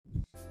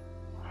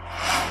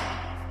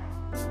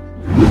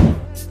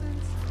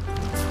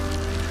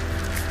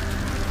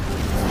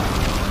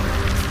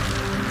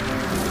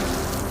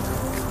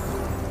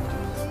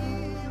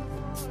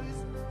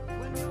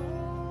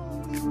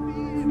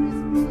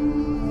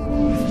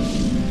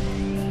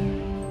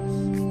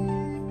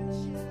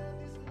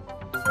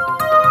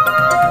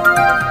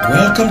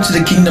Welcome to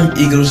the Kingdom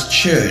Eagles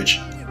Church,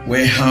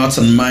 where hearts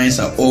and minds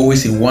are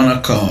always in one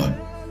accord.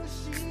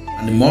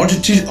 And the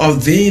multitude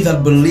of they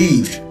that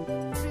believed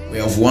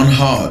were of one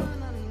heart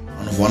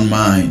and of one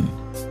mind.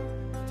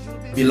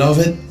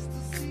 Beloved,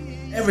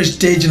 every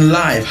stage in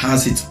life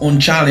has its own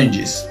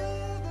challenges.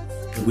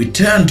 We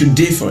tend to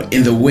differ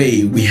in the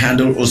way we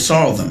handle or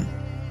solve them,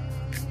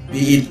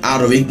 be it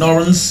out of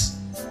ignorance,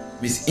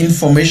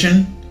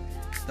 misinformation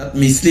that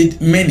mislead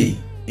many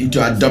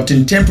into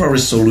adopting temporary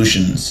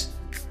solutions,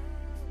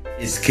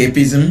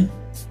 escapism,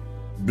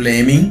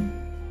 blaming,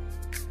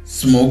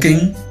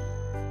 smoking,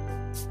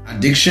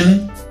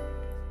 addiction,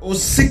 or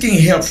seeking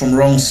help from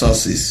wrong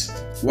sources,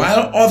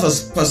 while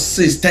others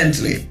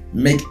persistently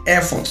make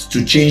efforts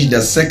to change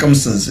their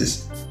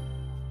circumstances.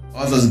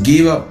 Others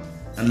give up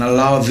and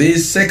allow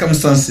these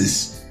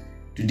circumstances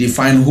to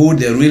define who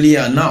they really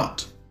are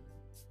not.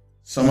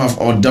 Some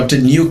have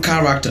adopted new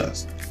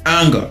characters,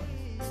 anger,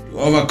 to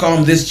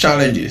overcome these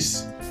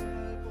challenges.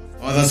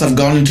 Others have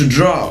gone into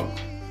drug,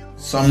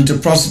 some to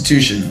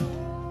prostitution,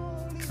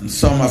 and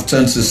some have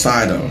turned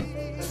suicidal.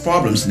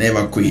 Problems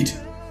never quit.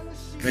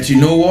 But you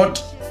know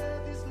what?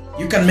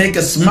 You can make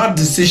a smart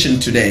decision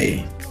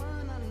today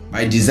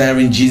by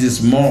desiring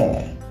Jesus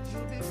more,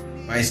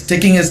 by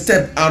taking a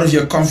step out of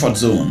your comfort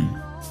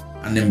zone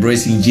and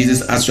embracing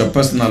Jesus as your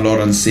personal Lord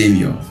and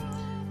Savior.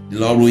 The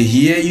Lord will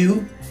hear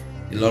you.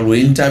 The Lord will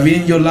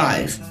intervene in your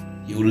life.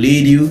 He will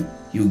lead you.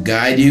 He will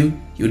guide you.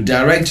 He will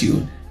direct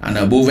you. And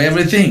above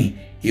everything,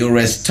 He will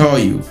restore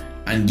you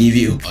and give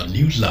you a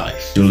new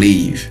life to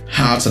live,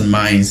 hearts and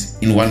minds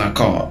in one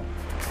accord.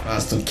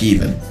 Pastor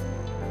Kevin.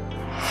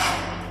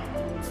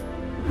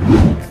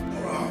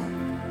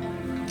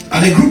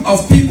 And a group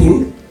of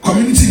people,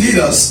 community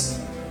leaders,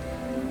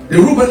 the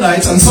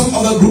Reubenites and some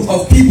other group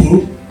of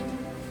people,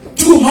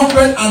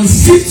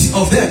 250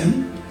 of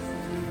them,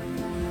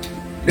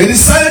 they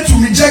decided to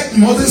reject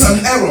Moses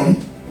and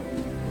Aaron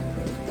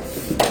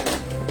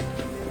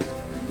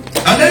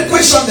and then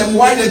question them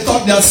why they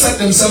thought they had set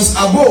themselves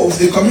above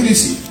the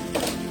community.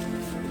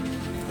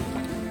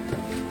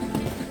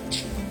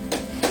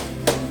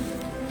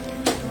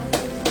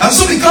 And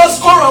so because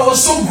Korah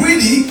was so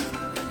greedy,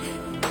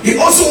 he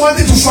also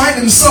wanted to find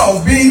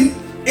himself being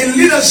in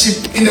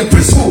leadership in the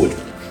priesthood.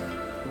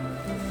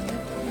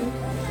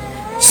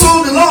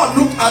 So the Lord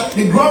looked at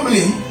the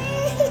grumbling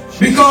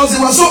because they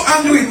were so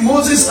angry with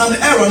Moses and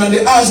Aaron, and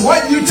they asked,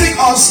 why did you take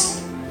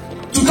us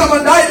to come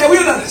and die in the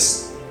wilderness?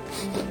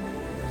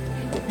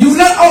 You've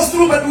led us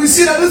through, but we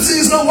see that this thing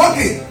is not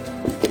working.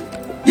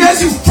 Yes,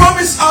 you've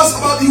promised us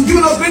you've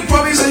given us great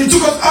promise, and you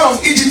took us out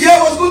of Egypt.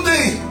 Yeah, it was a good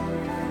thing.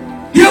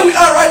 Here we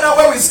are right now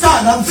where we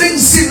stand, and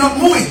things seem not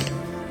moving.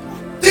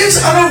 Things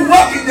are not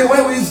working the way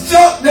we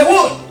thought they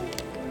would.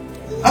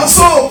 And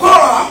so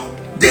Korah,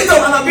 Dathan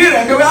and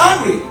Abiram, they were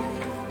angry.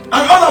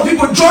 And other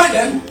people joined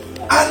them,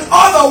 and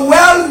other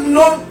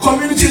well-known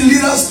community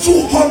leaders,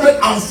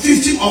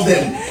 250 of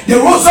them, they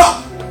rose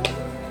up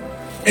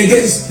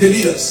against the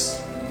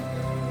leaders.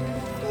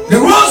 They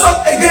rose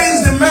up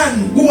against the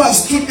men who have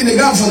stood in the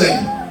gap for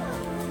them.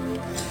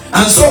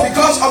 And so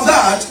because of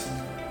that,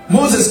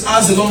 Moses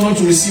asked the Lord not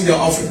to receive their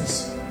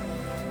offerings.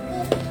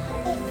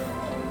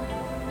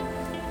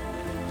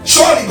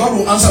 Surely God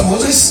will answer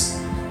Moses.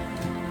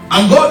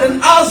 And God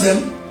then asked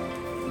them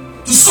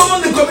to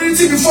summon the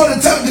community before the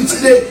tent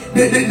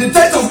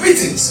of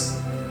meetings.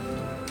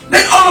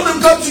 Then all of them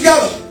come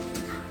together.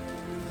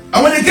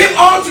 And when they came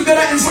all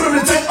together in front of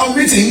the tent of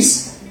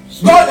meetings,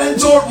 God then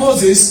told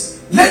Moses,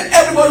 let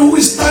everybody who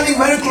is standing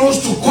very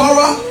close to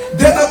Korah,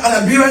 Dathan and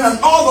Abiram and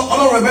all the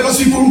other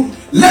rebellious people,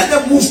 let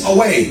them move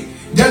away.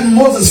 Then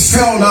Moses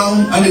fell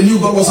down and they knew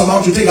God was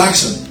about to take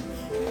action.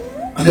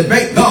 And they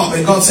begged God,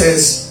 and God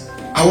says,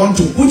 I want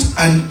to put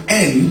an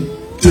end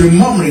to the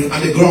murmuring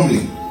and the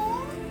grumbling.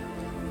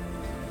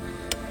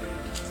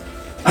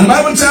 And the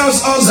Bible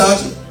tells us that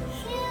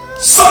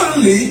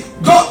suddenly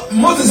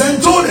Moses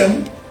then told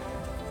them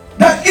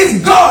that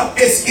if God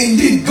is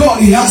indeed God,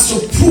 He has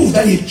to prove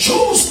that He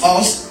chose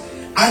us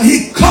and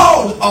He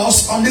called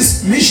us on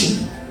this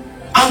mission.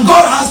 And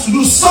God has to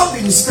do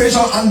something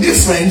special and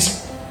different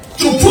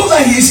to prove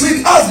that He is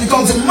with us,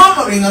 because the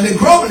murmuring and the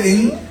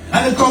grumbling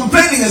and the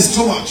complaining is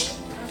too much.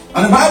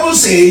 And the Bible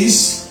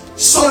says,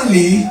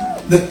 suddenly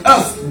the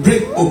earth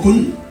broke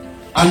open,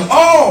 and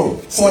all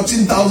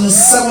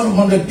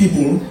 14,700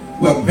 people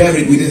were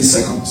buried within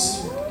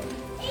seconds.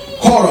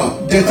 Korah,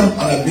 Dathan,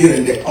 and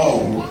Abiram, they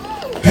all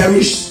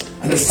perished,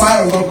 and the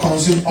fire of God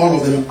consumed all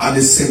of them at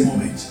the same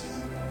moment.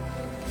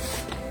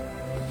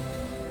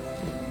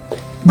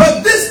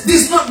 But this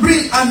does not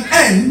bring an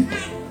end.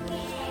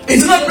 It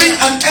did not bring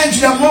an end to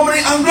their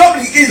murmuring and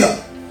grumbling either.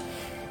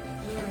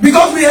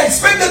 Because we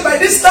expected by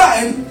this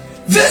time,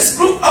 this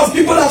group of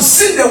people have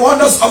seen the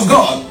wonders of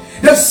God.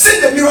 They've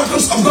seen the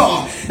miracles of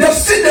God. They've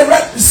seen the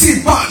Red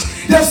Sea part.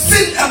 They've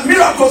seen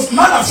miracles,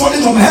 manna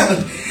falling from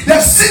heaven.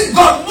 They've seen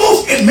God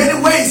move in many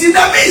ways in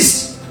their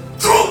midst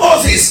through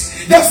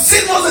Moses. They've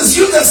seen Moses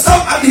use the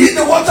staff and hit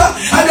the water,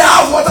 and they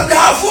have water, they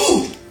have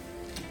food.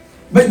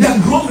 But their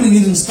grumbling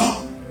didn't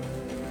stop.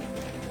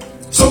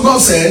 So So God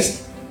said,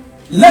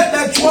 let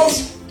the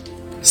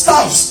 12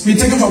 staffs be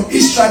taken from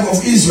each tribe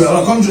of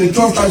Israel, according to the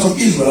 12 tribes of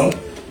Israel,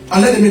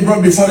 and let them be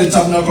brought before the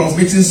tabernacle of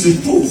meetings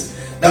to prove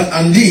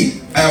that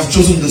indeed I have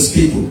chosen this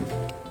people.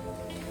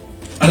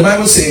 And the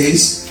Bible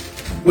says,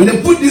 when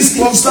they put these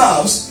 12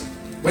 staffs,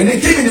 when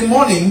they came in the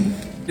morning,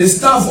 the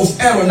staff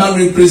of Aaron that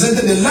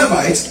represented the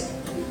Levites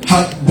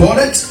had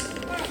budded,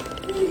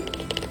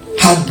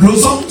 had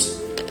blossomed,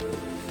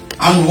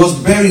 and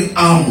was bearing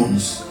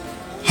almonds.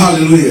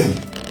 Hallelujah.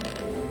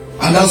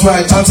 And that's why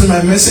I titled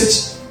my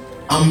message,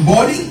 I'm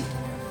budding,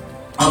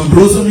 I'm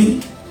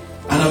blossoming,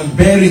 and I'm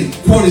bearing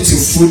quality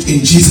fruit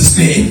in Jesus'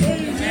 name.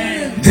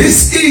 Amen.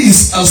 This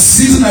is a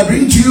season I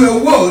bring to you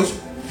a word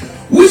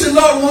which the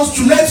Lord wants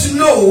to let you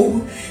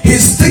know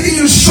He's taking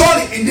you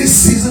surely in this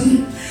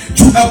season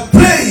to a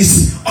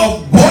place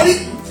of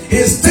budding.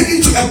 He's taking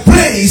you to a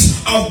place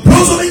of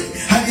blossoming,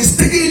 and He's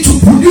taking you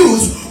to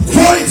produce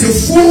quality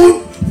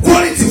food,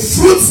 quality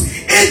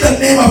fruits in the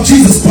name of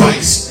Jesus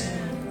Christ.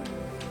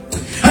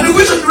 And the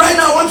question right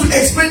now I want to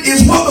explain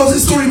is, what does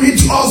this story mean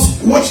to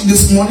us watching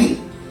this morning?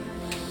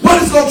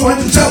 What is God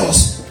trying to tell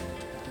us?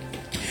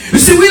 You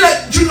see, we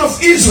like children of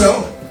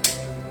Israel,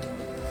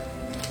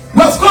 we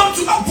have come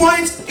to a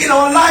point in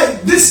our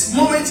life, this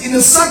moment in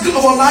the cycle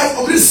of our life,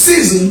 of this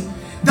season,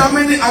 that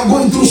many are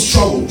going through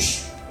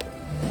struggles.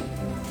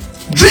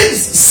 Dreams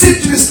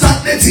seem to be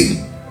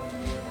stagnating.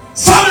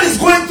 Families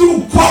going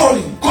through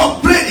quarreling,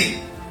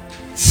 complaining,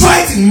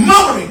 fighting,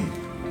 murmuring.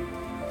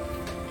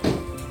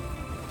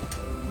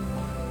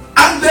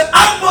 And the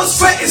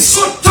atmosphere is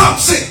so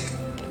toxic.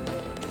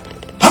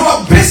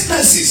 Our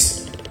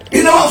businesses,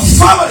 in our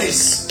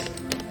families,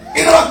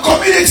 in our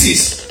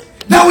communities,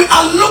 that we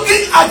are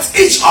looking at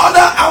each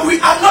other and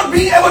we are not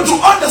being able to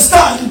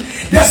understand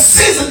the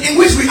season in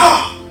which we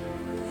are.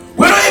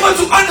 We're not able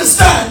to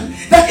understand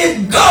that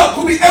if God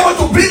could be able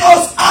to bring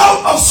us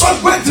out of such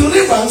great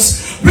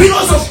deliverance, bring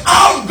us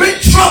out of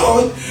great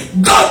trouble,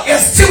 God is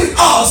still with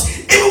us,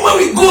 even when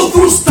we go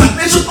through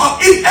stagnation or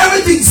if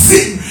everything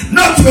seems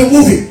not to be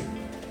moving.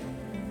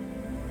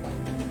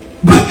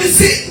 But you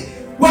see,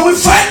 when we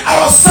find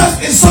ourselves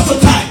in such a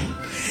time,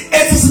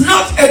 it is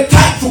not a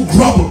time to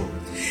grumble.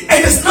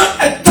 It is not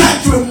a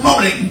time to be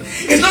mumbling.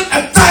 It's not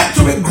a time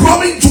to be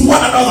grumbling to one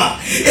another.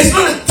 It's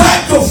not a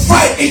time to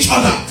fight each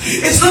other.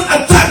 It's not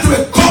a time to be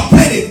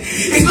complaining.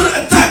 It's not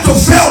a time to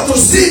fail to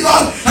see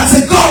God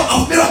as a God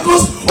of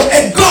miracles, or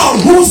a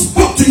God who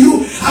spoke to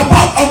you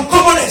about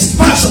uncommon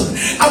expansion,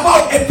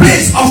 about a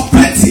place of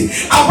plenty,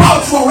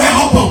 about your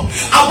rehoboam,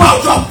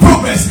 about your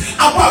progress,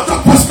 about your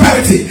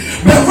prosperity.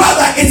 But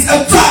rather, it's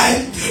a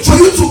time for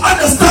you to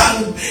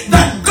understand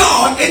that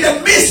God, in the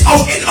midst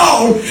of it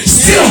all,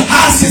 still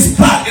has His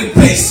plan in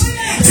place,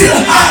 still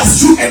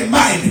has you in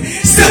mind,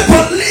 still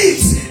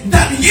believes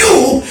that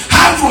you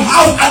have to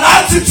have an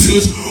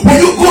attitude when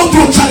you go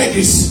through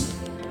challenges.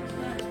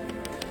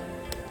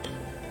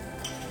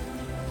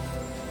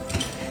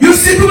 You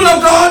see, people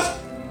of God,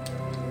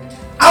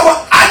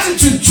 our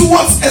attitude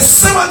towards a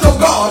servant of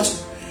God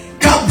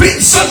can bring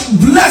such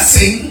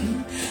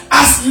blessing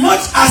as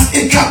much as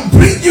it can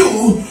bring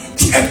you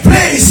to a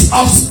place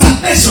of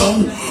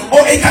stagnation,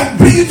 or it can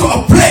bring you to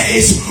a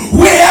place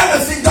where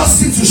everything just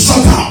seems to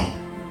shut down.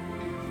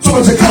 So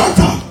much a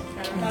character.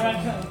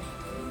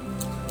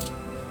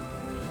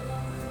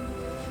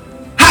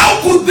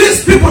 How could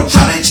these people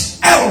challenge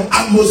Aaron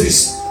and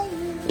Moses?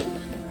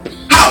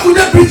 How could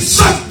they bring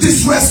such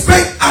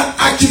disrespect and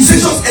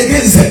accusations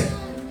against them?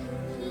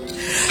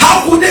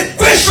 How could they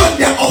question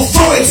their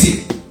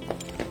authority?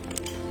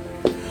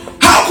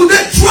 How could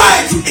they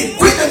try to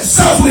equate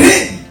themselves with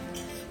Him?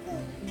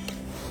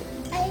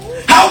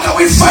 How can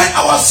we find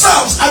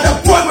ourselves at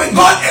the point when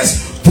God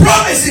is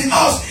promising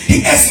us,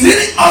 He is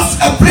leading us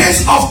to a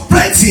place of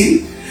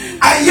plenty,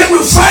 and yet we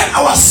find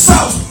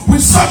ourselves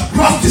with such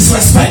gross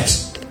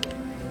disrespect,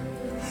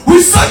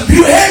 with such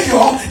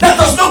behavior that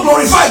does not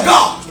glorify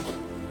God,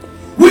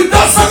 with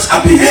such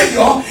a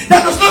behavior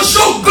that does not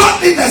show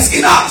godliness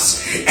in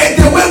us, and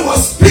the way we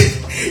speak,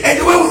 and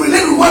the way we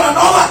relate with one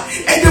another,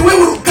 and the way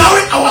we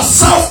carry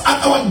ourselves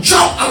at our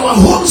job, at our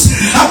homes,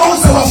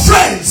 amongst our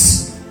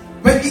friends.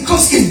 But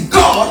because if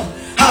God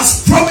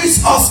has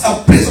promised us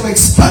a place of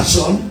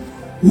expansion,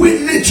 we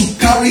need to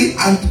carry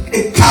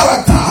a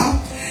character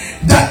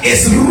that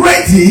is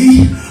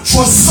ready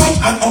for such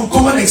an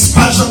uncommon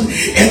expansion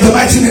in the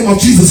mighty name of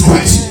Jesus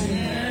Christ.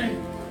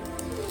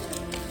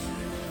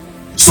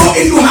 So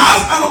if you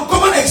have an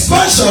uncommon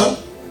expansion,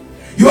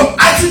 your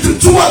attitude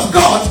towards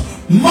God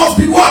must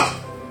be what?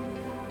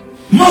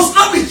 Must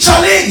not be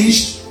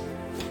challenged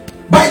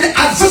by the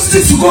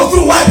adversities you go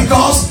through. Why?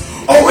 Because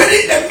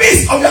already in the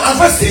midst of your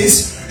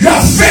adversities, your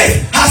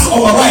faith has to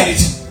override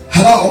it.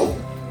 Hello?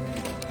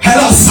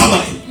 Hello,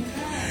 somebody.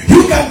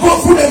 You can go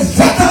through the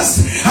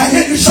waters and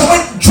yet you shall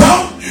not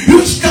drown.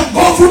 You can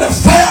go through the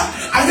fire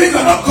and yet you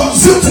are not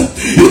consumed.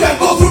 You can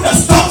go through the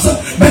storms,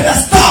 but the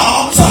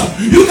storms,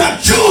 you can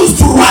choose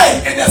to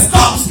ride in the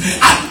storms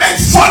and make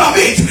fun of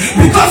it,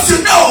 because you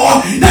know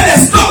that the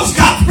storms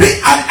can bring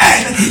an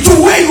end to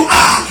where you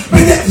are,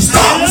 but the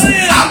storms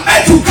are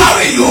meant to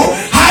carry you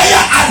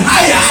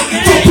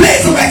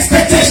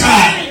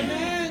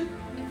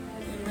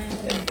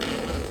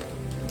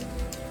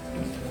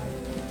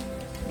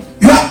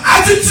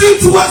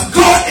attitude towards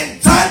God in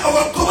time of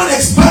uncommon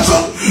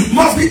expansion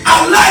must be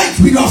aligned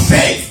with your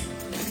faith.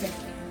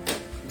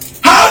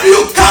 How do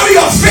you carry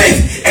your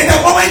faith in the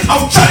moment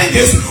of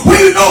challenges when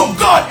you know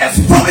God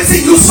is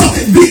promising you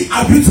something big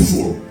and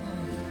beautiful?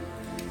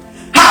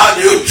 How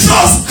do you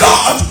trust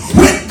God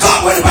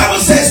when the Bible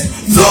says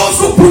those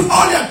who put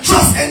all their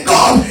trust in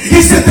God,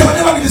 He said they will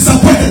never be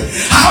disappointed?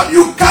 How do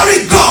you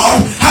carry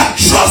God and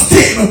trust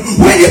Him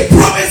when He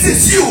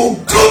promises you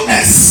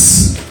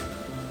goodness,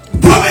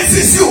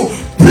 promises you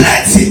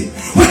plenty,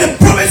 when He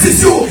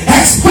promises you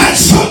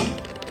expansion?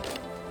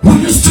 Will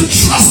you still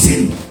trust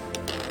Him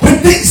when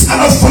things are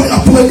not falling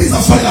apart? When things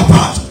are falling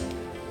apart,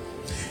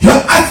 your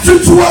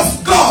attitude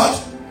towards God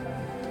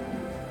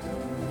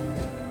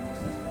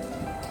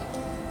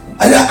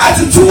and your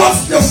attitude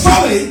towards your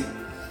family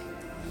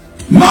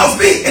must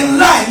be in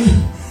line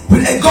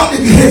with a godly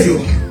behavior.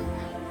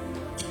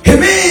 It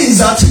means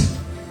that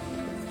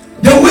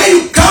the way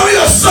you carry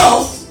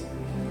yourself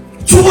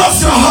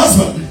towards your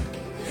husband,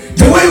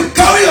 the way you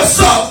carry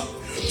yourself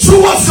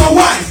towards your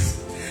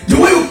wife, the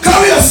way you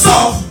carry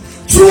yourself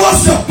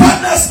towards your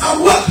partners at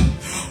work,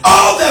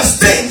 all those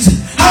things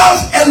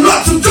have a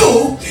lot to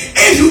do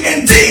if you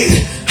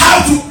indeed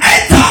have to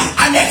enter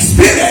and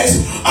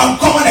experience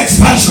uncommon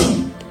expansion.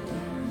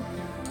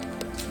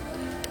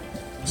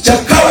 Your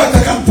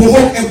character can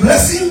provoke a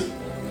blessing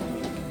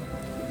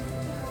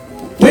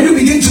when you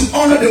begin to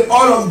honor the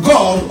oil of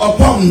God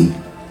upon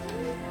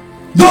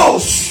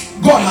those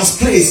God has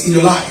placed in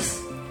your life.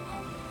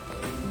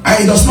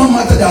 And it does not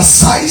matter their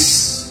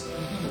size,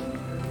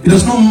 it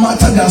does not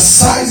matter their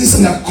sizes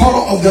and the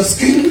color of their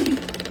skin.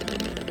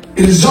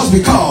 It is just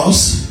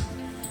because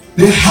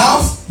they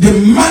have the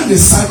manly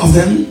side of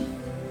them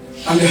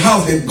and they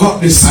have the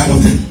godly side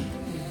of them.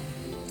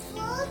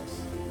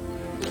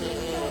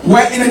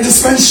 We're in a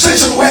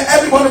dispensation where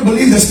everybody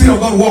believes the Spirit of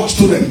God walks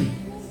to them.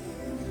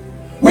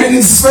 We're in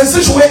a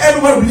dispensation where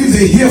everybody believes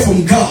they hear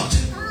from God.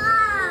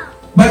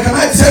 But can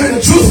I tell you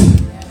the truth?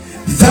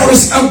 There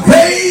is a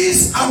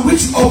grace on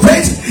which you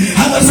operate,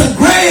 and there's a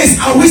grace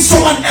on which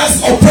someone else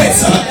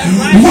operates.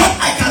 What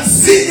I can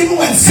see even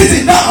when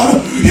sitting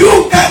down,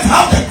 you can't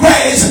have the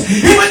grace.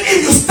 Even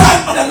if you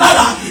stand on the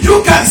ladder,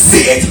 you can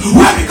see it.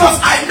 Why? Because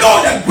I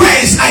know the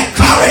grace I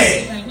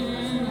carry.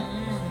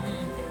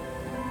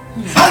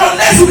 And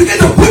unless we begin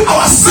to put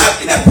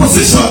ourselves in a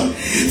position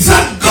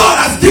that God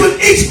has given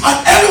each and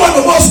every one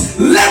of us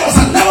levels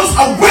and levels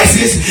of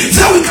graces,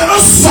 that we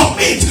cannot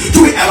submit to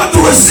be able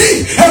to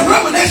receive a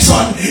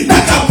revelation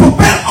that can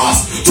propel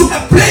us to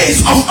a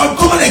place of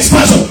uncommon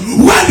expansion.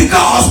 Why?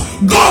 Because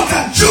God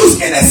can choose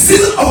in a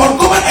season of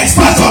uncommon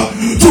expansion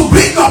to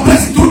bring your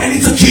blessing to any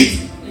to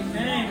keep.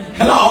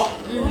 Hello?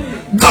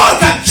 God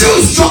can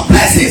choose your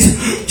blessings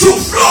to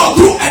flow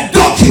through a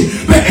donkey,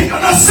 but if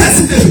you're not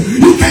sensitive,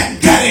 you can't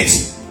get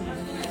it.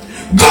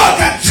 God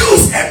can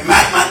choose a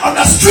madman on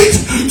the street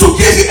to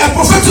give you a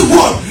prophetic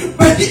word,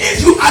 but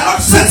if you are not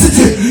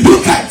sensitive,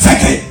 you can't take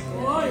it.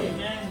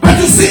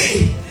 But you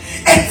see,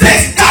 it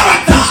takes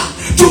character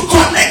to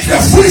connect the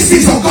foolish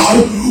things of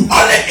God.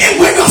 Only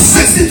when you're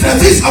sensitive to the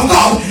things of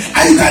God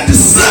and you can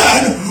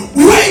discern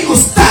where you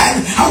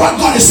stand and what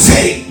God is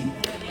saying.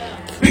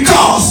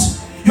 Because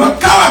your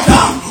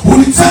character will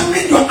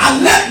determine your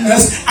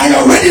alertness and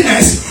your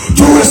readiness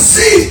to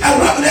receive a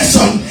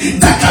revelation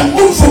that can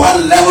move from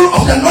one level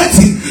of the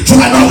anointing to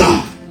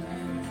another.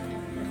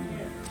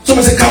 So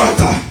it's a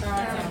character.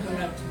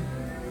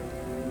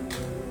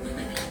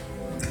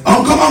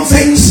 Uncommon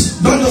things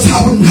don't just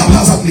happen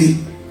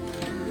haphazardly.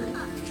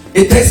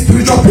 It takes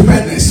spiritual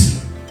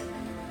preparedness.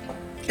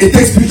 It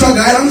takes spiritual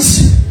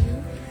guidance.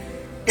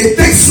 It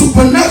takes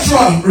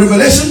supernatural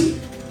revelation.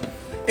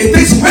 It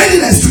takes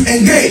readiness to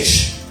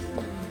engage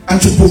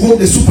and to provoke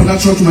the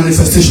supernatural to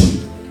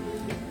manifestation.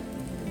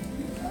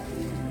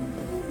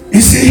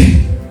 You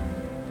see,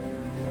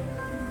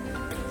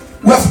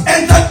 we have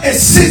entered a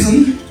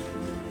season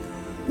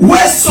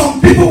where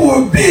some people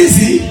were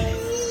busy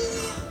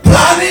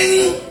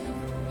planning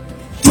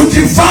to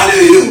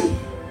devalue you,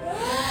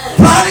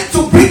 planning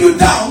to bring you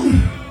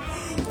down,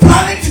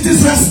 planning to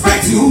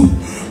disrespect you,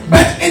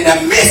 but in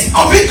the midst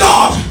of it,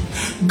 God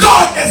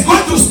is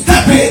going to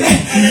step in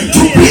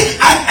to bring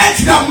an end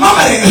to their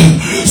murmuring.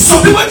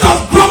 Some people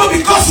just grumble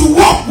because you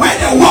walk where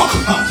they walk.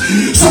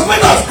 Some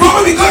people just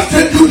grumble because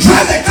you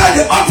drive the car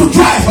they ought to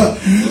drive.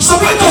 Some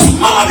people just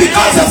murmur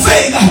because they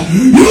think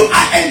you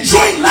are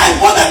enjoying life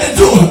more than they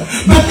do.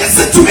 But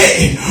listen to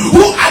me,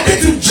 who are they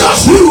to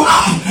judge who you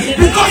are?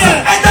 Because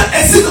you've entered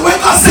a season where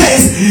God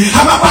says,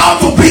 I'm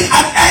about to bring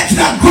an end to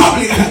that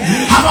grumbling.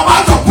 I'm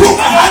about to prove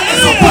my hand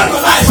is upon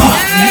your life.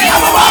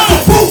 I'm about to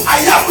prove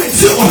I am with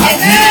you.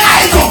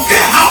 I don't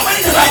care how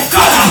many they might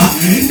gather.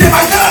 They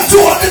might gather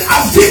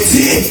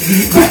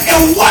 250, but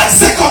in 1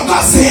 second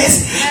God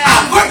says,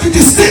 I'm going to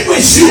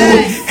distinguish you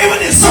even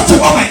in such a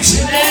moment.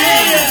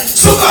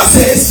 So God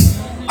says,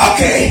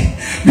 okay,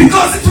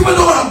 because the people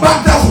don't want to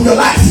back down from your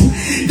life,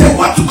 they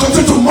want to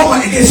continue to murmur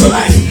against your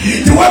life,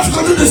 they want to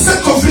continue to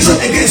set confusion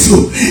against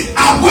you.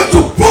 I'm going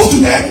to prove to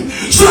them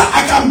so that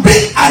I can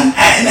bring an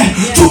end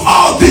to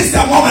all this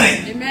they're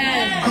murmuring.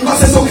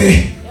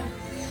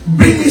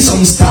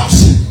 some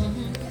staffs.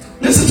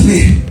 Listen to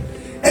me.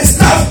 A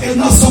staff is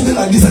not something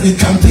like this that you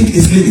can think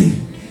is living.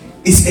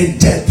 It's a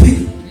dead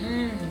thing.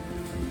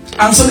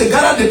 And so they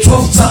gathered the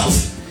 12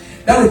 staffs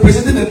that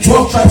represented the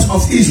 12 tribes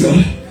of Israel,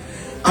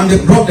 and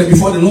they brought them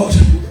before the Lord,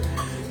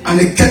 and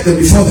they kept them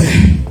before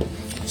them.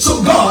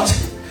 So God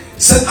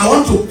said, I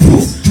want to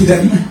prove to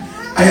them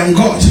I am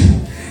God.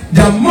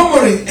 Their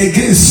murmuring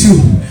against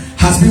you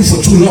has been for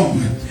too long.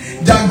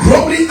 Their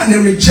grumbling and the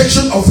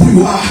rejection of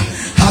who you are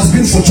has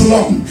been for too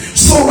long.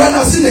 So right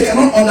now, since they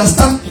cannot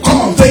understand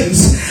common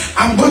things,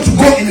 I'm going to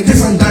go in a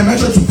different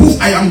dimension to prove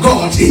I am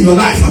God in your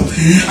life.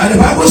 And the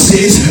Bible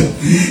says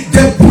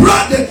they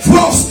brought the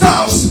 12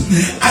 staffs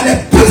and they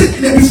put it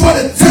before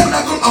the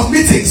tabernacle of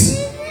meetings.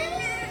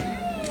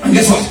 And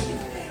guess what?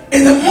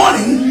 In the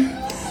morning,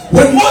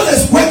 when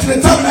Moses went to the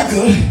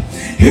tabernacle,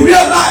 he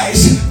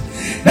realized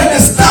that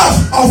the staff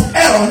of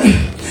Aaron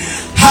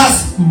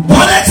has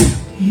budded,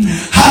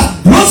 has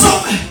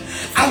blossomed,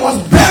 and was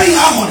bearing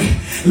almond.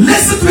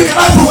 Listen to me,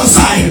 can I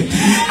prophesy?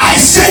 I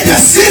said the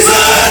season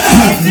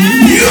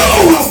you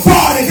were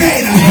born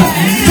again,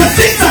 the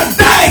things that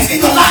died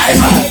in your life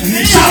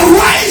shall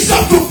rise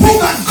up to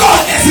prove that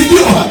God is in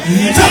you.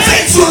 The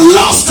things you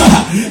lost are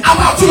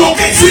about to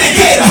locate you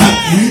again.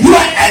 You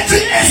are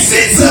entering a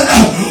season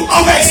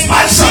of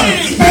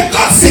expansion. But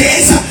God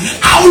says,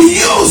 I will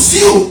use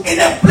you in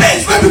a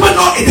place where people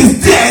know it is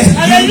dead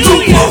to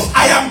prove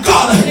I am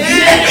God.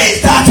 It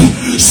means that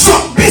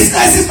some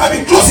businesses might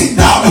be closing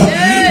down,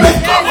 but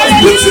God will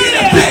put you in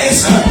a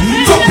place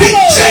to bring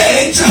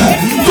change,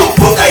 to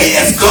prove that He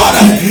is God.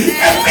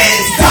 It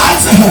means that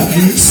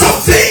some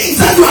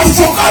things that you have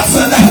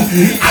forgotten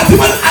and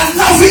people are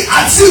laughing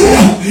at you,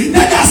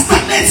 that they are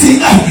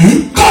stagnating,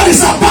 God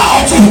is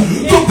about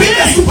to bring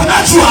the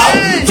supernatural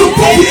to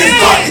prove He is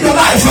God in your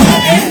life.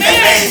 It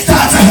means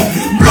that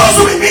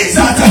blossoming means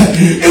that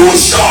it will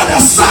show the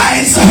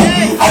signs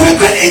of a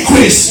great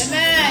increase.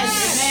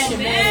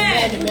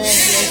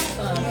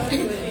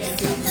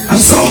 And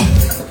so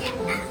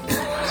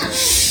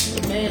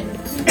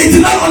it's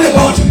not only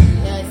about,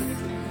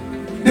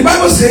 the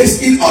Bible says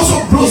it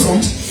also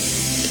blossomed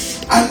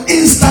and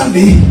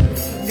instantly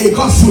it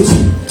got fruit.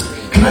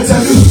 Can I tell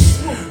you,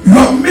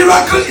 your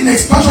miracle in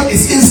expansion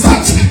is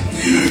instant.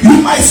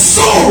 You might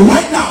sow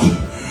right now,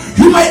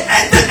 you might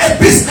enter a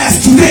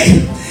business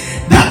today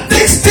that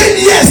takes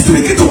 10 years to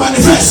begin to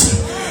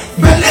manifest.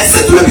 But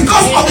listen to me,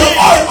 because of the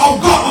oil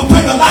of God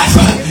upon your life,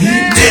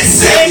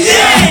 this same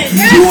year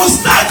you will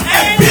start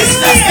a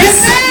business. This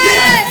same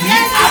year,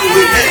 and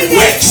within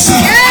weeks,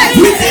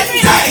 within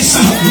days,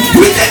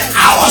 within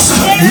hours,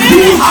 you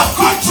will have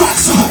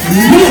contracts,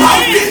 you will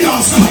have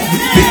millions,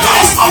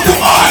 because of the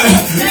oil,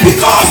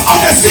 because of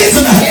the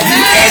season,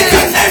 in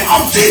the name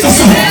of Jesus.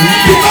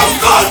 Because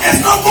God is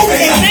not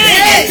moving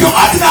in your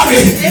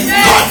ordinary,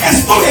 God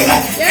is moving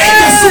in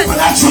the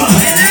supernatural.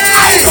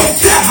 I don't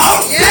care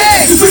how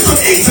dead the situation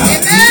is,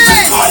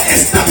 God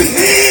is stepping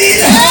in.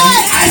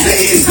 I say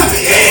He is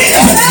stepping in.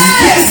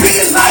 He is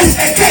bringing life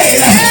again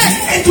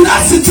into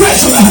that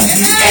situation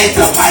in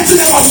the mighty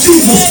name of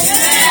Jesus.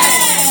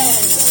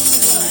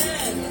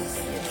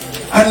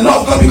 I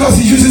love God because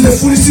He uses the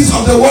foolishness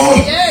of the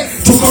world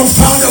to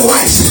confound the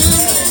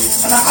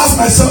wise. And I ask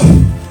myself,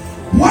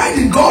 why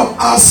did God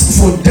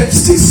ask for dead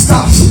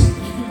staffs?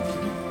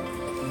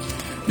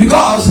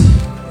 Because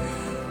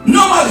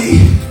normally,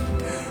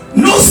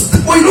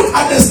 when you look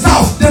at the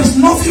staff, there's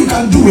nothing you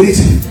can do with it.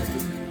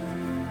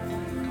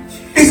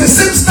 It's the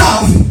same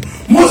staff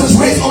Moses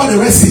raised over the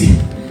Red Sea.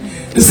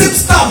 The same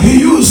staff he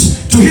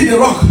used to hit the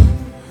rock.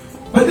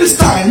 But this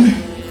time,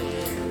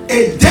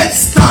 a dead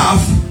staff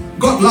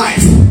got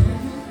life.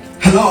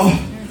 Hello?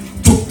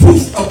 To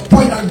prove a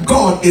point that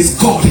God is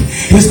God.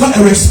 He's not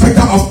a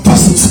respecter of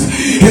persons.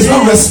 He's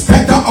not a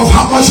respecter of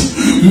how much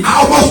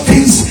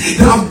things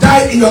that have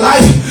died in your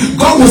life.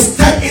 God will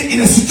step in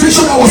a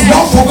situation that was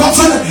not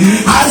forgotten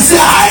and say,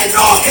 I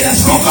know it is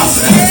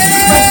forgotten,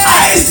 but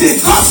I still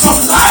got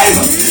some life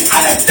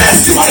and a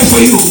testimony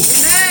for you.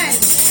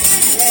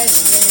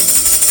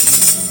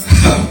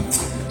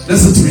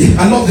 Listen to me.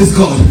 I love this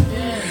God.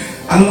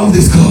 I love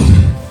this God.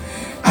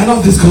 I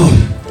love this God.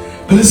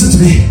 But listen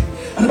to me.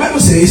 And the Bible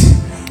says,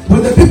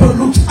 when the people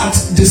looked at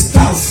the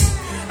staff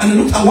and they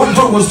looked at what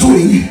God was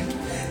doing,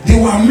 they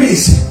were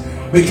amazed.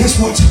 But guess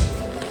what?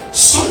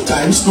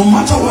 Sometimes, no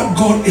matter what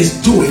God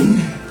is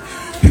doing,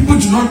 people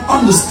do not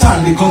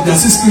understand because they are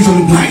still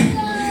spiritually blind.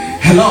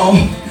 Hello?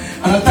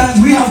 And at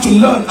times we have to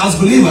learn as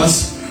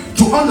believers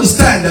to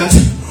understand that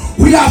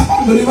we are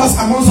unbelievers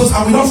amongst us,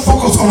 and we don't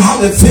focus on how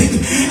they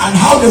think and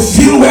how they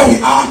feel where we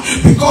are,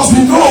 because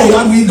we know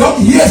that we don't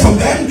hear from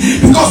them,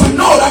 because we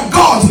know that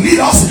God leads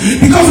us,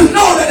 because we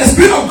know that the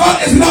Spirit of God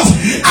is with us.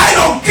 I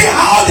don't care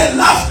how they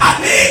laugh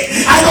at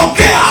me, I don't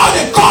care how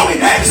they call me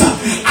names,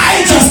 I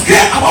just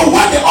care about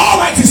what the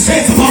Almighty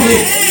says about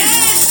me.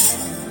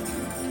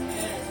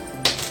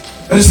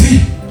 But you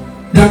see,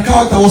 their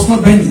character was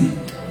not bending.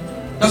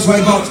 That's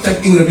why God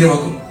stepped in with a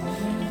miracle.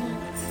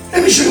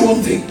 Let me show you one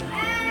thing.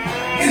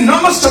 In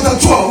Numbers chapter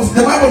 12,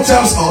 the Bible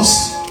tells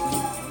us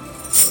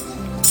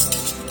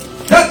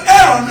that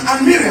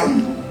and Miriam,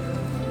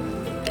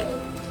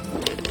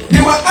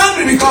 they were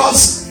angry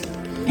because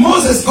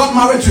Moses got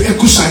married to a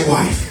Cushite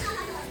wife.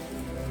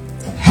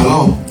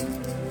 Hello?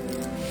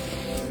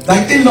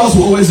 Like in-laws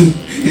will always do,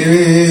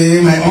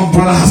 my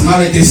brother has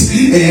married this,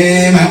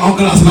 my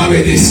uncle has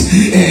married this,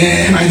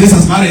 my this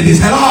has married this.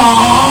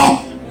 Hello?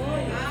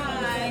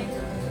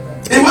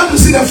 They want to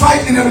see the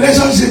fight in a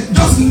relationship,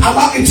 just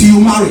allow it to you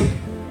marry.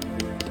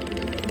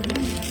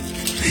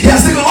 He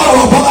has taken all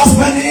our brothers'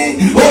 money.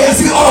 Oh, he has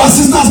taken all our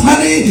sisters'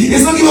 money.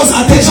 He's not giving us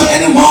attention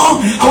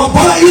anymore. Our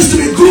brother used to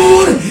be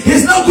good.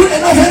 He's not good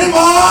enough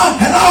anymore.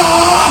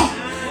 Hello?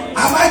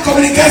 Am I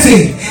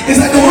communicating? It's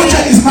like the whole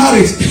church is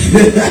married.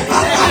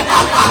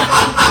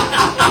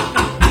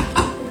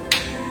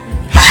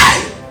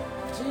 Hey!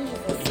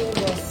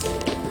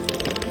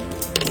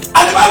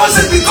 And the Bible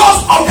says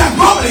because of their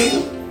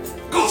grumbling,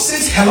 God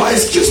says, hello,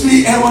 excuse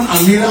me, Aaron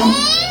and Miriam.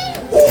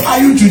 Who are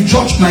you to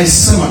judge my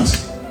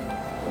servant?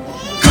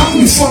 Come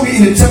before me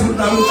in the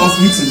tabernacle of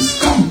meetings.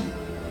 Come.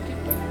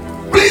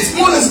 Please,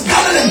 Moses,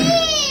 gather them.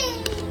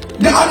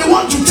 They are the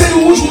one to tell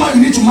you which woman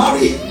you need to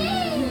marry.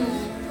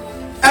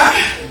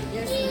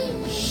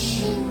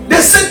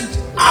 They said,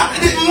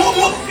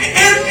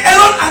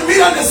 Aaron and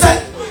Miriam, they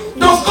said,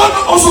 does God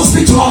not also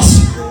speak to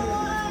us?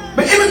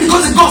 But even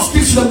because the God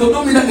speaks to them, does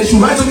not mean that they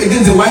should rise up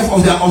against the wife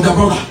of their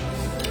brother.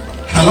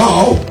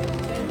 Hello?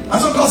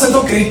 And so God said,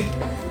 okay,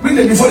 bring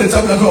them before the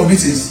tabernacle of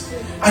meetings.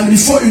 And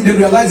before they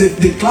realized it,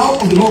 the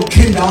cloud of the Lord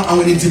came down, and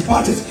when it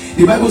departed,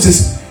 the Bible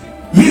says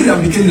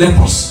Miriam became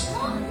leprous.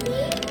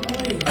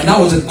 And that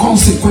was a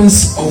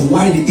consequence of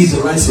why the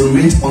Israelites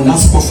remained on that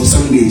spot for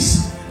 7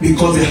 days.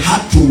 Because they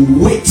had to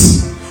wait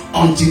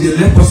until the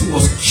leprosy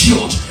was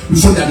cured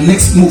before their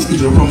next move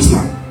into the promised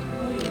land.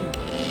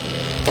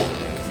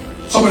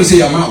 Somebody say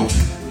your mouth.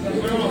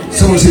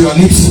 Somebody say your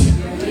lips.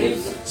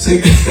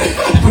 Say,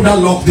 put that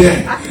lock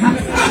there.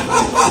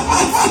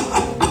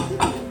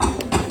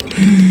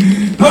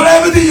 Not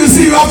everything you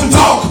see you have to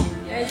talk.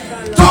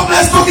 Talk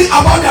less talking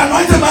about the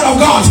anointed man of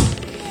God.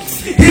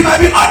 He might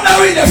be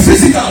ordinary in the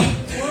physical,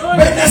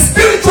 but in the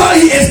spiritual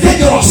he is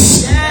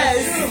dangerous.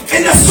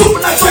 In the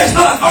supernatural is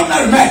not an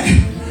ordinary man.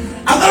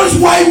 And that is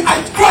why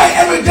I cry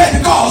every day,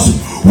 because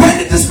when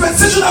the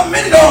dispensation of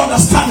many don't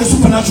understand the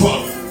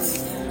supernatural.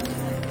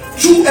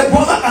 Through a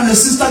brother and a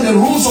sister, they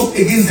rose up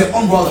against their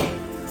own brother,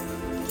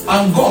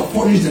 and God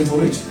punished them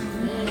for it.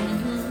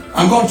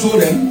 And God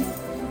told them,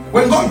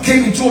 when God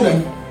came, he told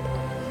them,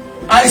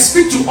 I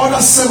speak to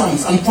other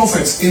servants and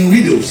prophets in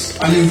riddles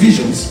and in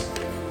visions,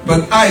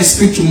 but I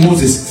speak to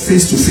Moses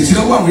face to face. You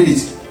know what? Read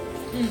it.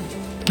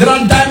 There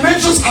are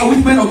dimensions at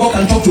which men of God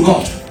can talk to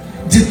God,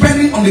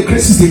 depending on the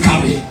graces they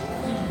carry.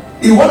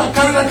 If you want to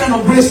carry that kind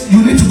of grace,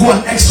 you need to go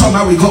an extra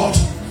mile with God.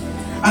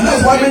 And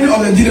that's why many of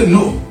them didn't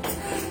know.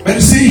 But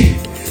you see,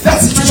 that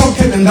situation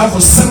kept them down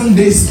for 7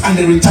 days, and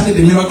they retarded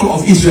the miracle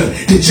of Israel,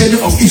 the journey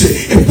of Israel.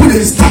 It put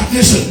them in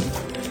stagnation.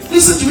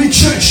 Listen to me,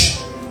 church.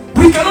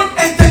 We cannot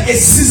enter a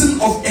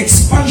season of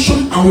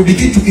expansion and we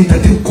begin to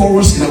entertain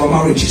quarrels in our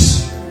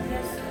marriages.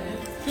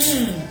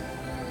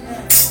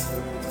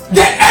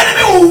 The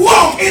enemy will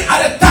walk in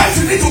at the time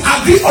you need to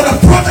agree on a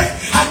project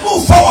and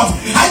move forward,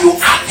 and you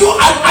argue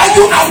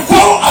and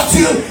quarrel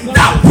until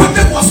that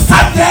project was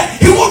start there.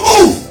 He will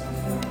move.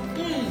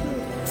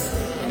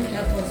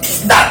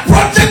 That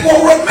project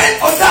will remain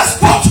on that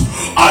spot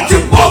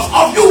until both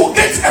of you will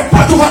get a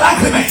part of an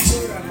agreement.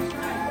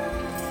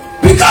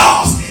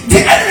 Because the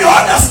enemy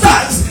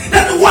understands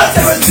that once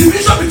there is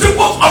division between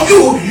both of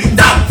you,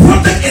 that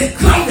project is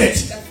grounded.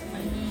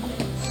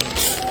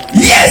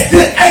 Yes,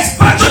 the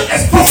expansion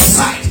is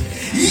prophesied.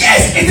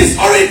 Yes, it is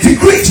already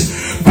decreed.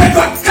 But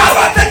your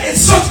character in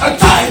such a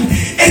time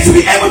is to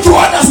be able to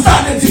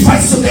understand the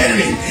devices of the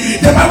enemy.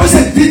 The Bible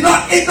says, be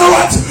not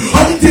ignorant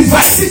of the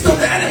devices of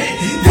the enemy.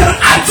 There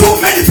are too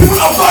many people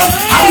of God,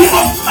 and we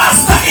must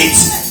master it.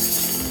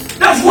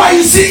 That's why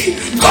you see,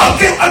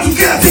 God came unto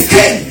Cain and said,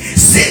 Cain,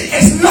 sin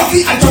is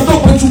knocking at your door,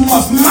 but you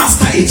must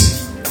master it.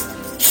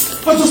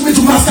 What does it mean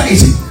to master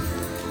it?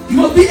 You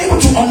must be able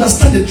to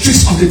understand the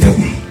tricks of the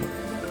devil.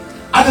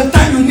 At the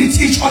time you need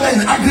each other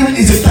in agreement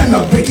is the time you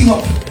are breaking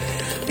up.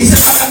 It's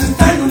at the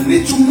time you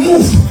need to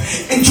move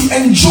into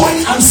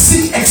enjoying and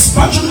seeing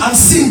expansion and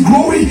seeing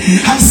glory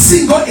and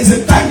seeing God is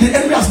the time the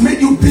enemy has made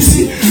you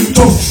busy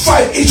to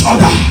fight each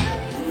other.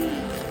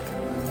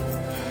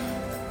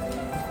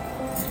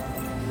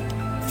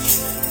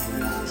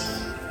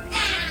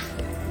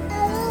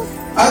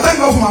 I thank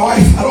God for my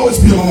wife. I don't always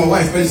be on my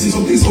wife, but you see,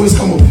 some things always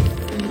come up. You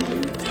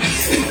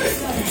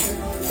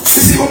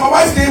see, when my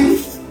wife came,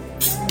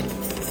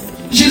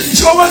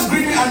 she always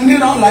greet me and kneel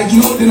down like,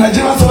 you know, the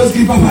Nigerians always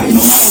greet Papa, you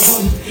know,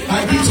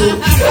 I greet so.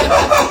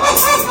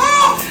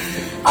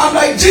 I'm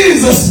like,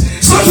 Jesus,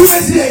 such women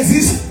here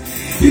exist.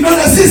 You know,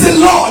 they see the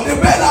Lord, they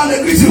bend down and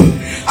they greet you.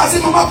 I say,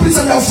 Mama, please,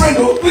 I'm your friend,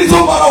 oh, please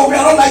don't bother with me,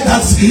 I don't like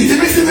that. It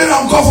makes me very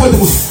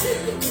uncomfortable.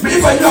 But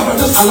if I knew, I could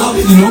just allow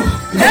it, you know.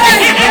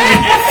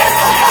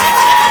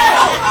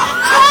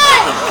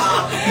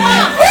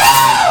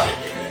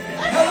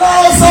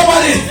 Hello,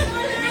 somebody.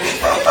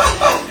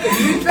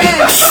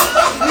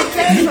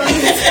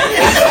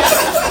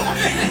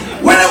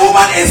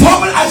 woman is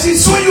hoping and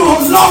she's showing you her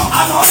love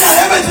and honor and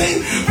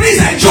everything, please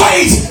enjoy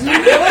it.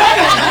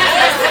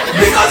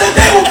 Because the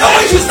day will come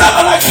when you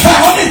start like,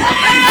 honey,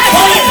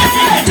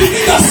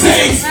 begin to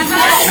say it.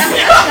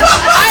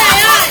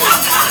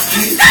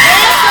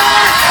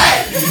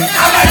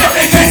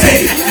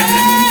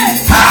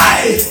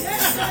 Hi.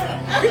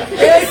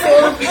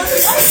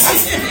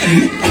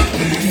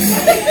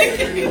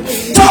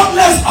 Talk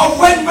less of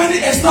when money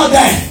is not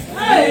there.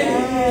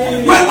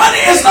 When money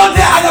is not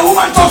there and the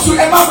woman talks to a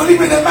man, believe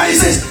me, the man, he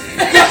says,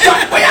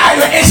 where are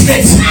your age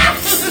mates?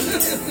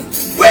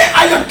 Where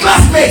are your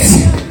classmates?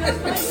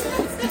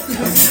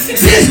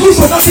 See, it's good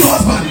for nothing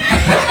husband.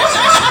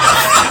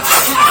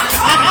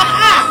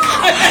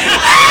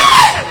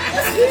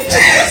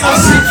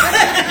 Jesus.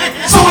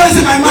 Someone's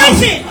in my mouth.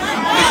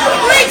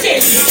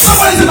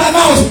 Someone's in my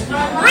mouth.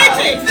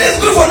 This is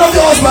good for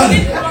nothing husband.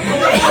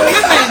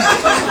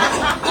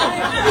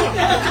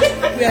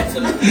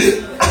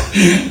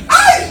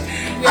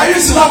 I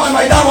used to laugh at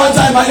my dad one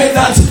time. I did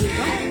that.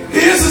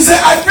 He used to say,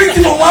 I picked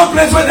him from one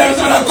place where there was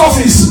no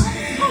coffees.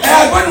 And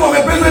I went from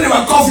a place where there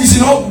were coffees,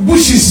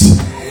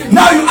 bushes.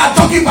 Now you are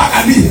talking back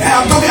at me.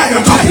 I'm talking and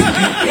you're talking.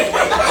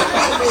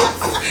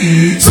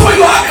 So when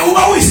you have a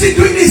woman who is still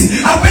doing this,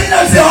 and when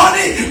you say,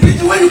 honey,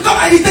 when you come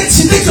and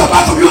she takes your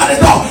bag from you at the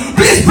door,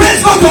 please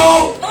praise God,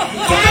 go.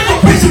 Forget to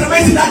preach to the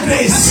in that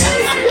grace.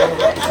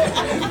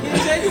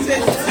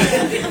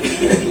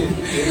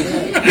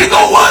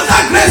 Because once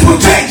that grace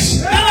will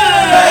change,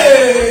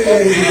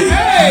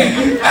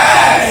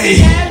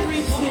 hey.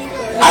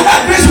 And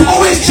that grace will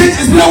always change,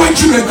 especially when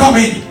children come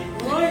in.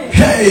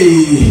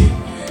 Hey.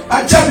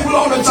 I tell people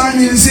all the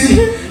time, you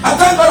see, I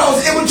thank God I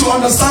was able to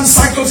understand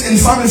cycles in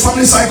family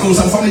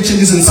cycles and family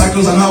changes in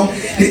cycles and how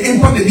they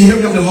impact the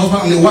behavior of the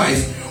husband and the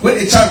wife. When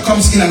a child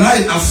comes in and how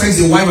it affects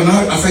the wife and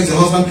how it affects the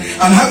husband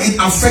and how it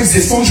affects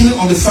the functioning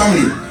of the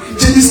family.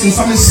 Changes in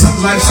family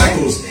life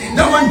cycles.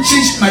 That one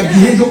changed my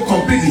behavior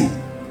completely.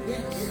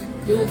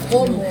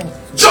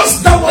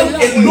 Just that one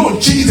alone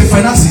changes the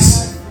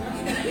finances.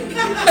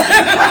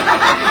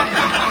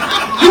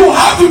 You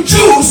have to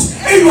choose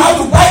if you have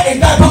to buy a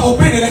diaper or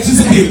pay the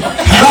electricity bill.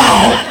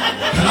 Hello?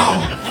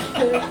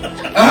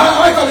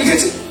 Am I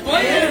communicating?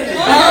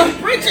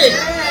 Preach it.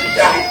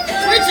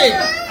 Preach it.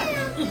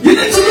 You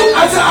need to look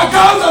at the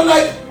account and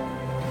like,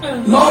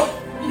 Lord,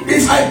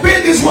 if I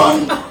pay this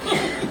one,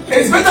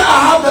 it's better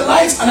I have the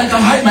lights and I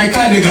can hide my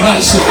car in the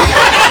garage.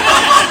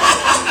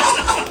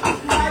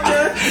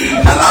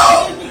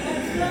 Hello?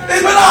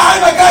 It's better I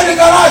hide my car in the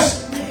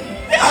garage.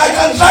 I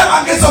can drive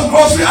and get some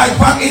grocery. I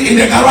park it in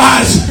the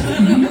garage.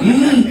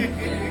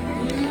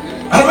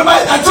 I remember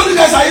I told you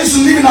guys I used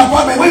to live in an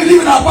apartment. When you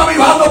live in an apartment,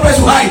 you have no place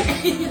to hide.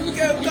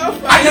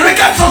 And the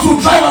record trucks will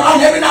drive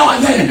around every now and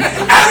then.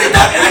 Every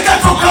time the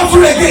record truck comes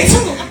through the gate,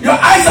 your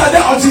eyes are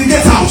there until you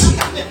get out.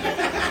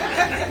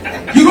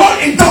 You roll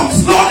in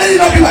tongues. Lord, let it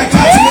not be my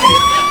car today.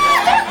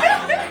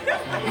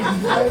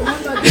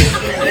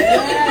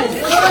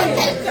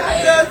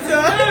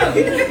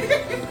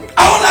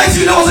 I won't lie to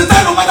you, there was a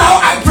time no matter how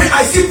I pray,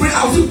 I still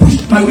push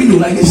my window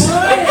like this.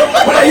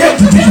 When I hear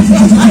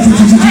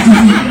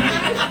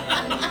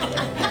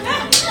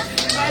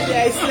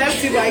I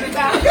slept in my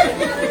car.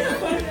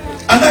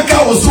 And that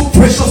car was so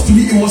precious to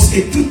me, it was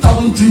a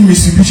 2003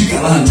 Mitsubishi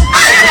Galant.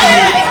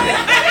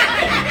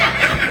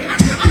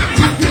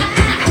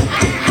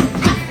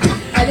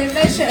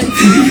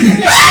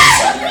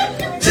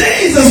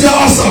 Jesus, you're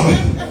awesome.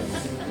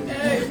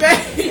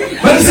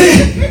 But you see,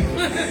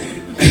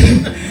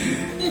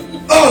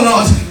 oh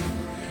Lord,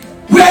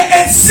 we're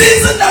a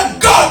season that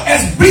God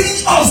is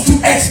bringing us to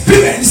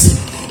experience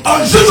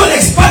unusual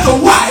expansion.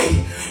 Why?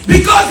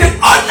 Because the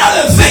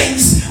ordinary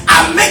things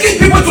are making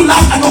people to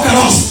laugh and look at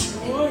us.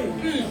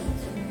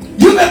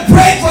 You've been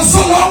praying for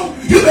so long,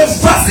 you've been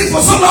fasting for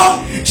so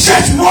long,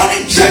 church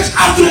morning, church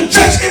afternoon,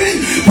 church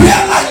evening,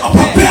 prayer life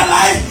upon prayer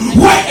life.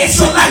 Why is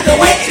your life the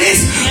way it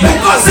is?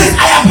 Because since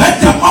I have heard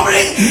the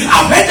murmuring,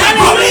 I've heard the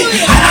grumbling,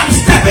 and I'm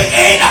stepping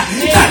in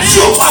that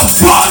you must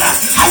fall,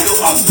 and you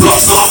must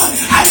blossom,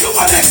 and you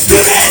must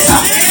experience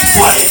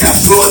what is the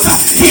fruit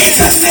in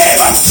the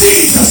name of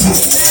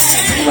Jesus.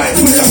 Right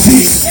to your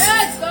feet.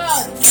 Yes,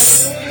 God.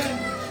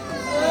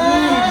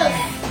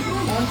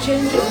 I'm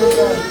changing the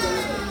world.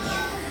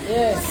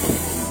 Yes.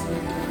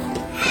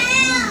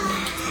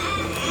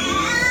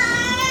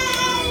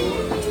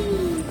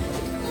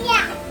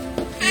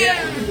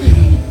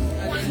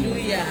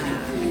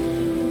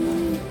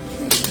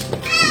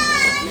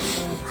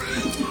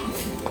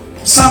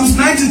 Psalms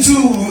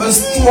 92 verse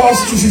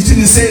 12 to 15,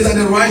 it says that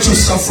the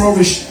righteous shall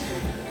flourish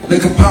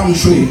like a palm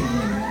tree.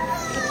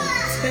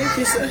 Thank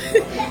you, sir.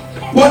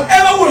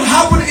 Whatever will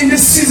happen in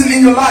this season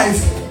in your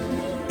life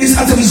is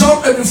as a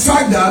result of the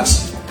fact that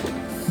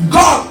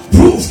God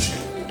proved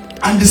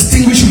and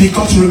distinguished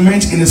because he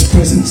remained in his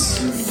presence.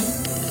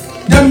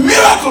 The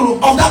miracle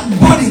of that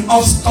burning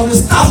of the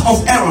staff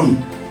of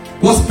Aaron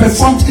was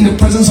performed in the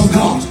presence of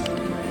God.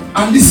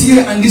 And this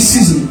year and this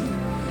season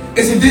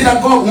is a day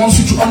that God wants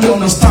you to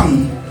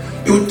understand.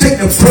 It will take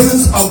the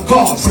presence of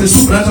God for the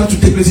supernatural to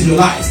take place in your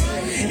life.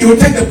 It will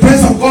take the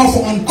presence of God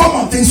for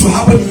uncommon things to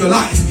happen in your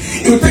life.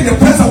 It will take the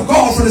presence of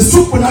God for the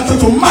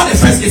supernatural to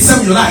manifest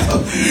itself in your life.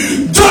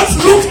 Don't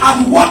look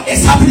at what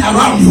is happening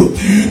around you.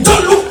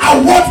 Don't look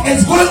at what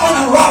is going on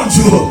around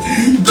you.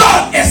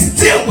 God is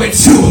still with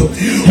you.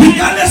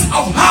 Regardless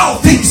of how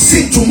things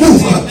seem to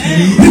move.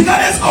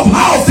 Regardless of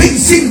how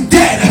things seem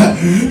dead.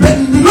 The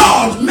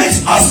Lord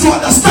makes us to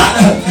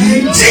understand.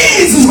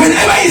 Jesus,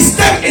 whenever he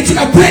stepped into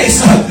a place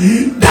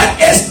that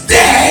is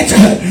dead,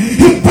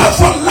 he brought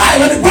for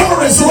life and he brought for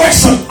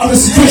resurrection of the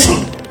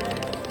situation.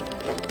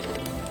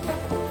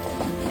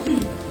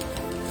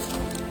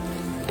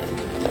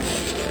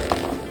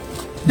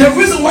 The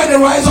reason why they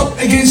rise up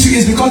against you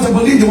is because they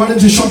believe they wanted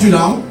to shut you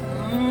down.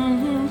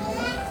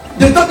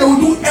 They thought they would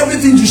do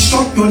everything to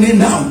shut your name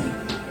down.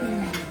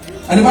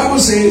 And the Bible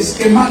says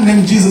a man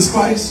named Jesus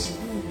Christ,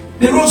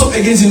 they rose up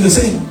against him the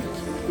same.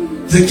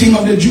 The King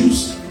of the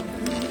Jews.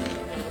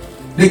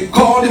 They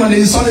called him and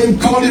they saw him,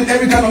 called him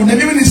every kind of name.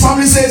 Even his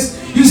family says,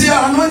 you see,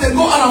 I'm anointed,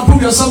 go out and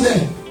prove yourself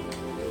there.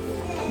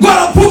 Go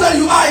out and prove that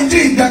you are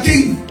indeed the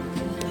king.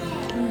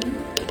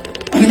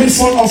 And they made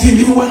fun of him,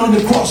 even went on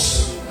the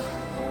cross.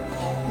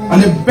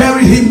 And they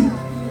buried him.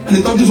 And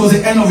they thought this was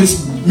the end of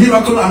his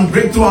miracle and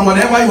breakthrough and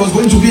whatever he was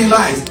going to be in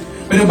life.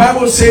 But the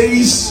Bible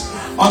says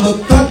on the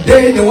third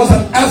day there was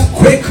an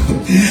earthquake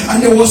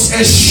and there was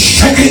a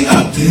shaking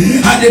and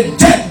the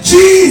dead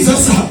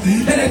Jesus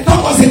that they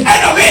thought was the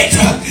end of it.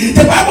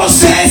 The Bible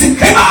says it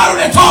came out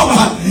of the tomb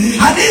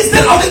and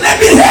instead of the name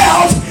being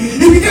held,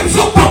 it became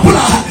so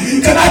popular.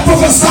 Can I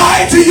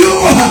prophesy to you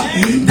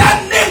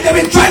that name they've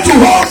been trying to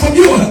hold from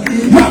you?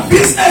 Your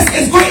business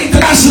is going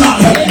international.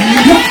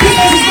 Your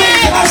business is going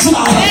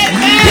international.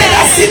 They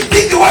are still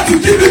thinking what to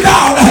keep you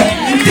down.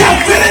 They are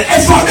creating a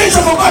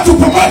foundation for God to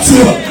promote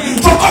you,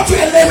 for God to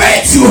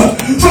elevate you,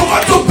 for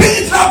God to bring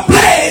you to that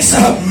place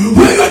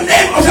where your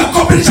name of your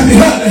company shall be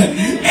heard.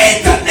 In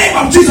the name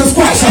of Jesus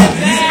Christ.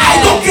 I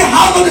don't care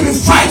how long they've been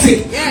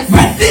fighting,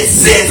 but this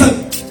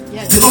season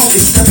the Lord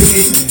is stepping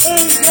in.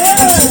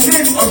 That the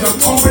name of your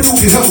company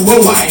will be heard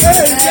worldwide.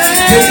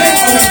 The name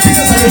of your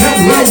business will be heard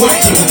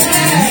worldwide.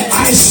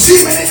 I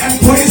see many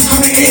employees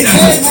coming in.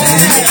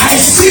 I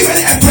see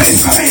many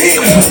employees coming in.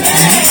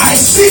 I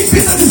see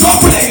businesses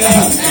opening.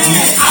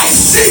 I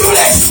see people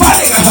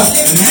expanding.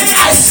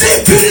 I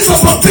see buildings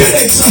upon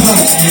buildings.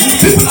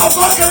 People of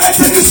God, can I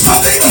tell you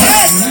something?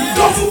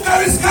 Those who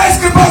carry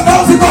skyscrapers,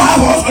 those who don't have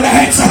holes on their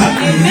heads.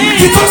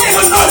 You don't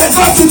even know the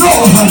God to know.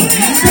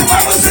 The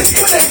Bible says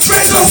even the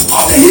treasures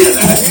of the hill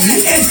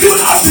is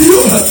given unto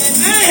you.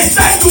 It's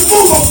time to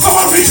move from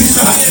common riches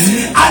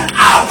and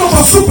out of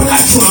a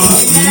supernatural.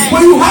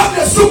 When you have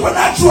the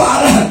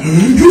supernatural,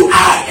 you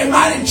are a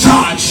man in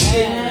charge.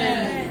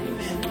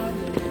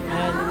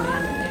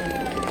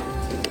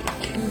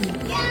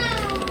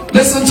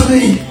 Listen to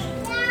me.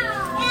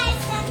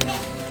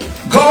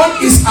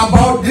 God is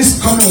about this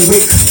coming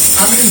week.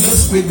 I mean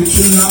this week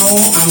between now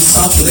and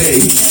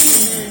Saturday.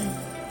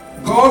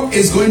 God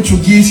is going to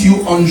give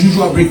you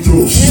unusual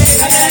breakthroughs.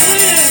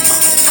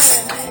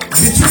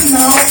 Between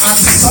now and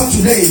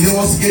Saturday, there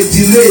was a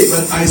delay,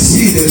 but I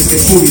see there is a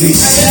full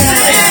release.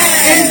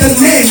 In the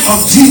name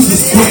of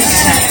Jesus Christ.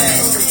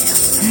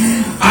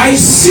 I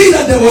see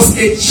that there was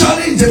a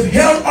challenge that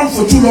held on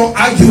for too long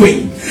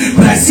arguing,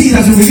 but I see it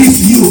has been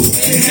released to you.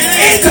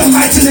 In the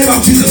mighty name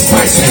of Jesus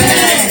Christ.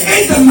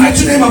 In the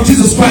mighty name of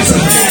Jesus Christ.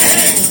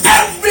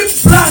 Every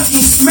plan to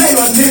smear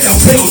your name has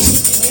failed.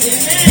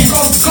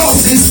 Because God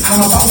says,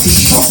 I'm about to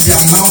shut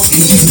their mouth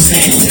in Jesus'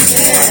 name.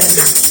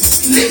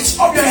 Lift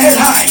up your head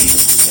high.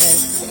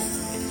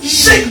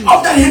 Shake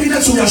off that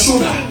heaviness from your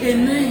shoulder.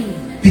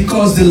 Amen.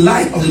 Because the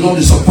light of the Lord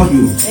is upon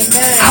you.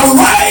 Amen.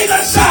 Arise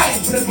and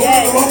shine, for the glory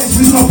of the Lord is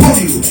risen upon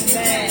you.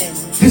 Amen.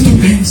 Lift your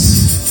hands.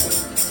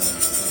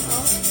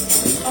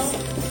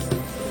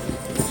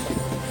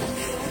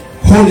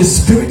 Holy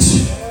Spirit,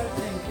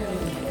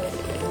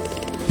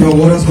 your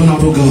word has gone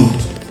out, oh God.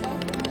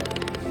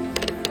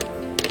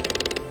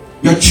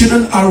 Your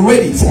children are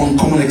ready for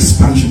uncommon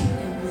expansion.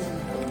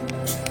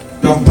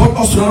 You have brought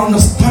us to that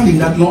understanding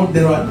that, Lord,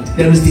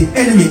 there is the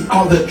enemy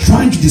out there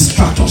trying to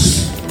distract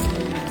us.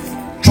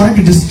 Trying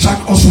to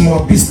distract us from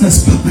our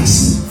business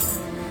partners.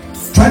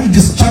 Trying to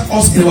distract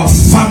us in our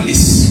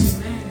families.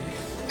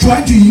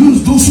 Trying to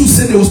use those who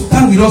say they will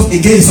stand with us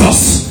against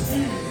us.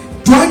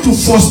 Trying to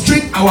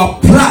frustrate our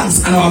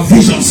plans and our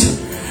visions.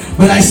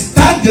 But I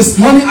stand this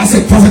morning as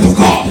a prophet of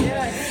God,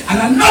 and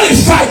I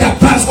nullify their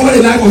plans over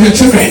the life of your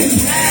children.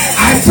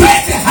 I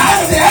break the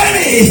hand of the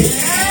enemy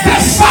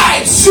that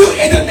fights you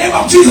in the name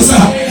of Jesus.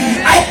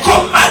 I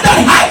command that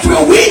hand to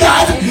be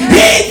withered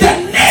in the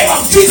name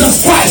of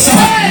Jesus Christ.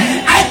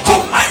 I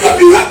command your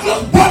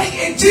miraculous body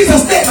in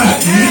Jesus' name.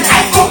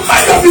 I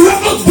command your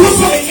miraculous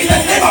blossoming in the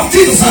name of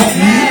Jesus.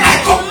 I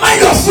command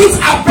your fruits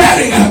are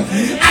bearing.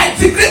 I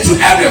decree to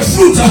every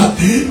fruit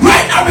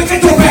right now begin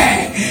to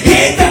bear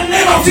in the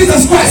name of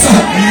Jesus Christ.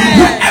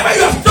 Whatever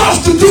you have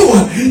touched to do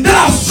that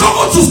have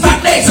struggled to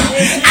stagnate,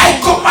 I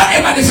command a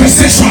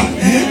manifestation.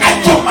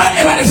 I command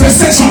a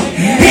manifestation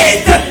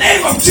in the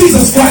name of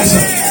Jesus Christ.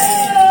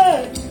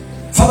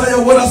 Father,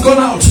 your word has gone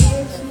out.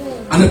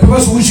 And the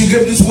purpose for which you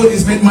gave this word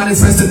is made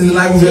manifested in the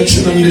life of your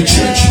children in the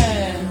church.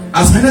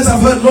 As many as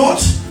have heard, Lord,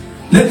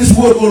 let this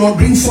word, O Lord,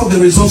 bring forth the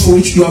results for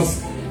which you have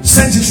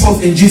sent it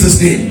forth in Jesus'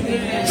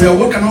 name. For your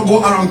word cannot go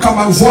around, come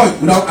back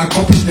void without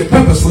accomplishing the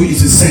purpose for which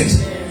it is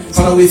sent.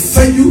 Father, we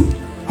thank you,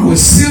 and we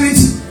seal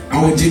it,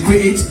 and we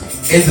decree it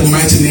in the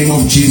mighty name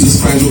of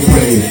Jesus Christ, we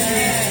pray.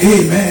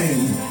 Amen.